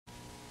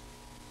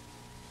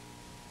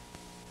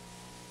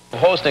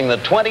hosting the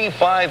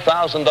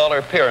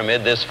 $25,000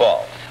 pyramid this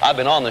fall. I've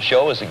been on the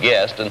show as a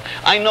guest, and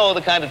I know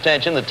the kind of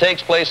tension that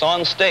takes place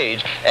on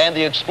stage and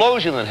the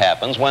explosion that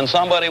happens when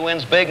somebody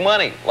wins big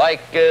money, like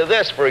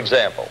this, for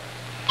example.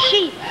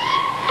 Sheets,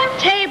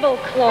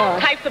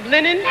 tablecloth, Types of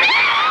linen.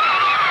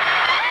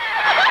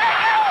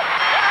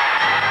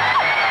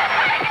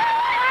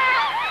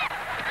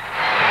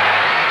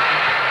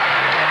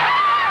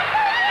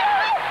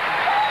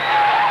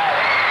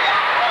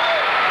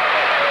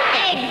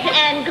 eggs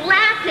and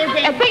glasses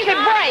and Things that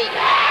break.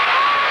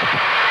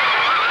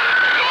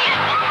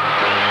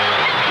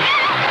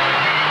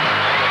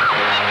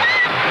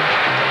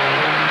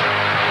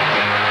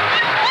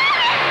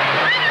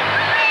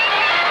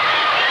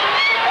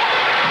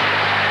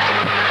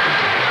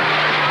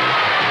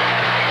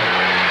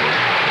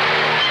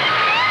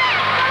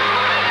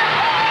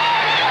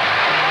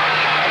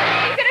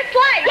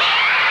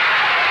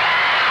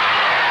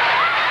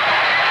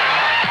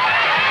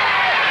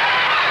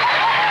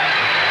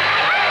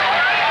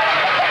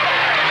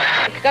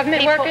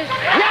 government workers.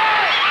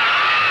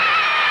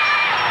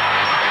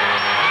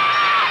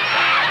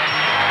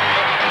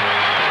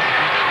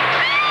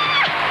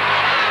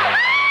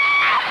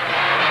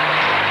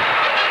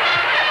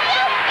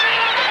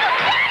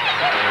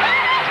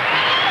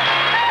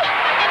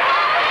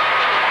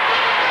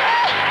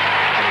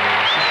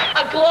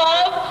 A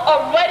glove,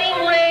 a wedding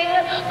ring,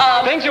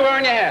 things you wear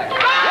in your hand.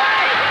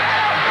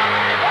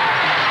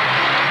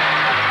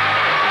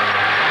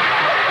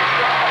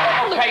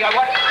 Okay,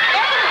 what?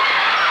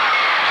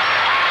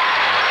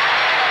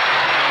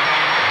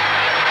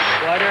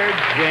 Butter,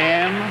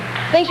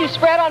 jam. things you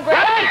spread on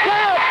bread.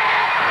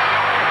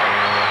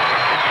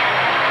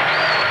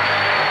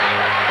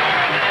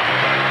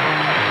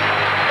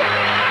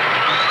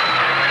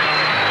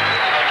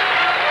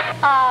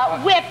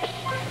 Whips,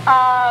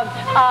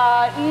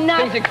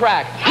 nuts. Things that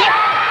crack.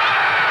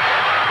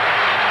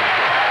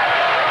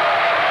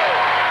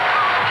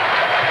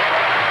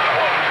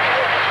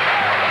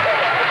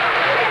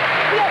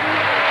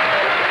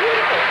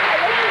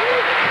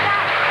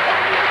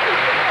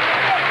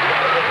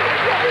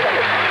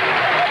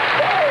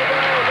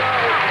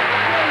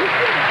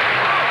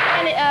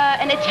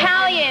 An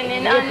Italian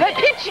and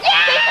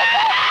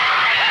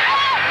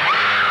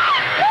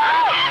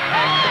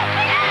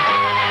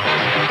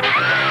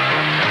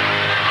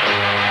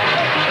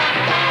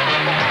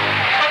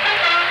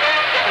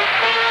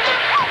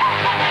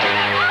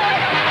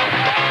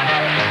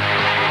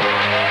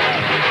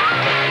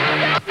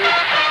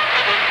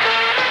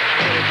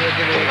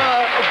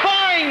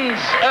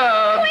Vines.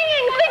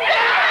 clinging things.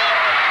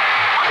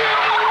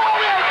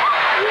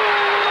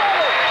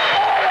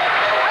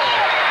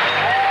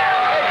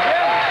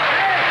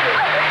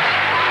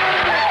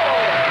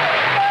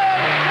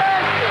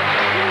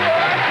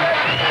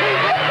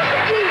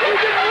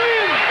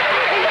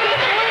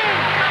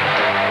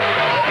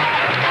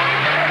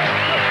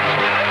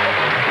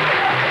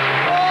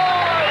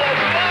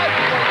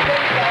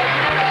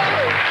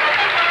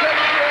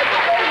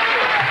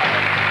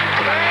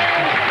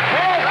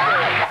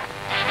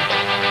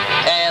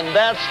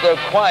 That's the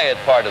quiet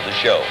part of the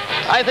show.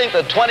 I think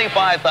the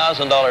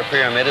 $25,000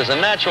 pyramid is a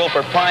natural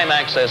for prime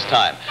access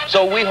time.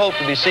 So we hope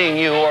to be seeing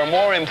you, or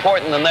more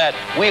important than that,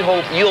 we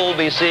hope you'll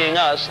be seeing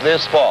us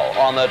this fall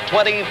on the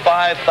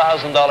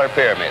 $25,000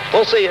 pyramid.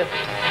 We'll see you.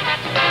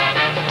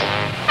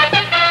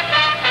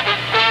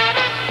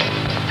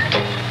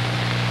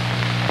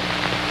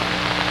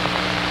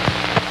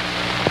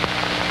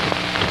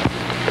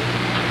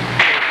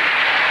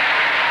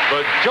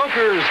 The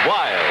Joker's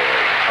Wild.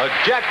 A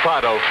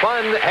jackpot of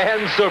fun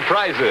and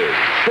surprises.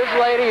 This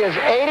lady is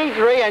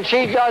 83 and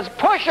she does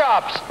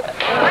push-ups.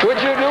 Would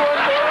you do it?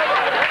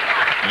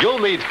 You'll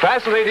meet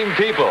fascinating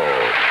people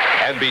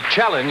and be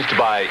challenged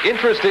by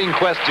interesting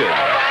questions.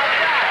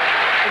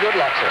 Good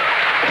luck, sir.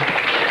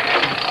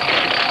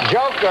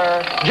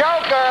 Joker.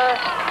 Joker.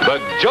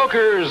 The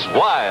Joker's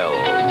Wild.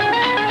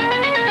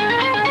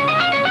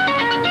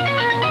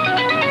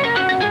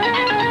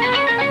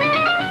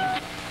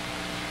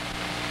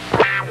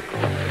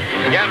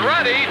 Get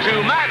ready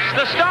to match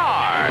the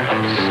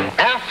stars.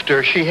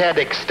 After she had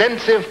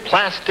extensive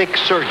plastic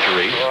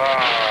surgery,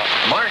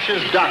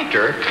 Marcia's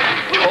doctor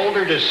told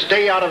her to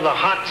stay out of the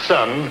hot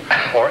sun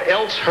or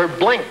else her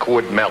blink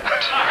would melt.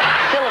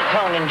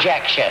 Silicone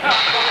injection.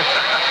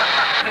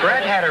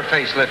 Brad had her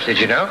facelift, did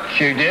you know?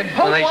 She did?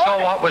 When they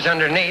saw what was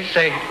underneath,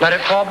 they let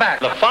it fall back.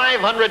 The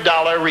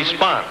 $500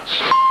 response.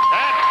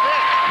 That's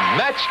it.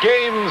 Match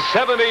game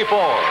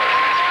 74.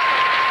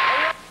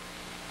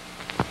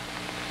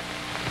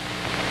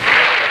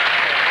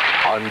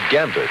 On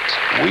Gambit,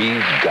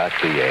 we've got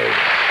the edge.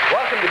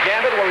 Welcome to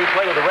Gambit, where we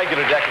play with a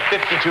regular deck of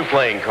 52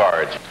 playing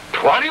cards.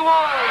 21.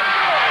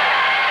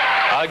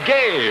 A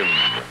game.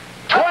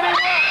 21.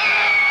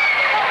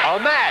 A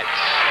match.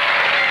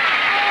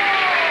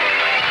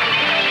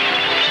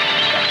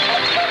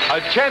 A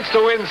chance to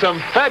win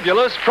some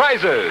fabulous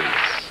prizes.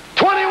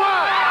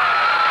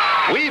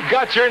 21. We've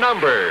got your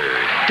number.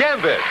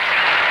 Gambit.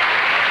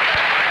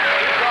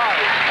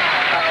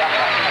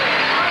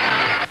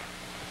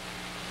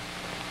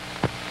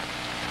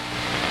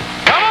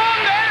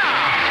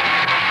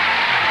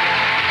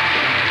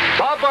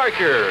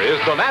 Parker is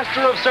the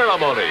master of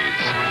ceremonies,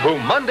 who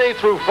Monday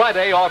through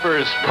Friday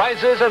offers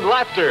prizes and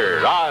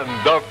laughter on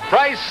The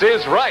Price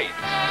is Right.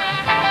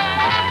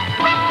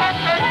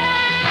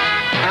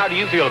 How do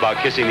you feel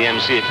about kissing the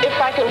MC? If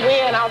I can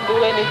win, I'll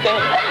do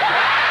anything.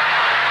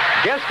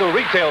 Guess the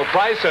retail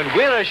price and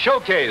win a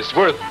showcase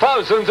worth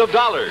thousands of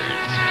dollars.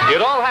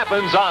 It all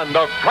happens on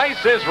The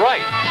Price is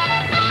Right.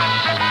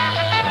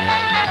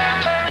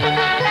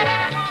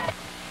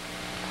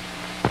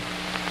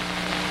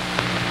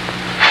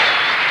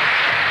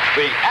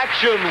 The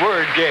action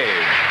word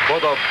game for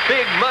the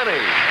big money.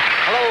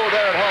 Hello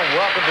there at home.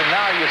 Welcome to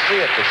Now You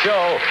See It, the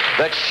show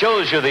that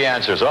shows you the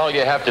answers. All you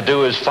have to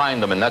do is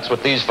find them, and that's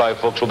what these five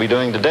folks will be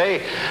doing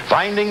today,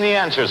 finding the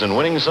answers and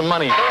winning some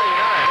money. 39.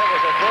 That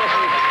was a close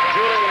one.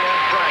 Julie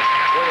and Frank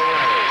were the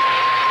winners.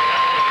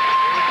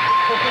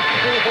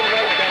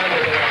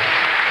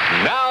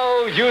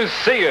 Now you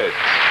see it.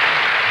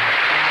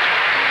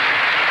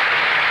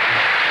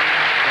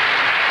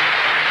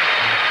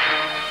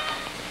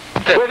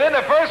 Within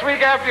the first week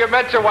after you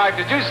met your wife,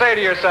 did you say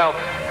to yourself,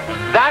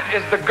 that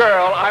is the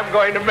girl I'm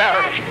going to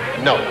marry?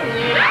 No.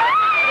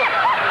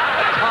 At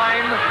the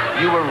time,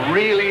 you were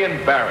really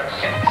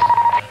embarrassed.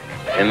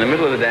 In the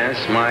middle of the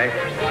dance, my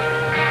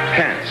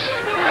pants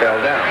fell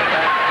down.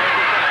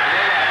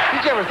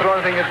 Did you ever throw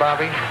anything at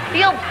Bobby?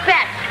 You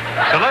bet.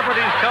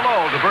 Celebrities tell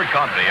all to Bert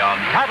Convy on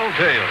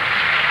Tattletales.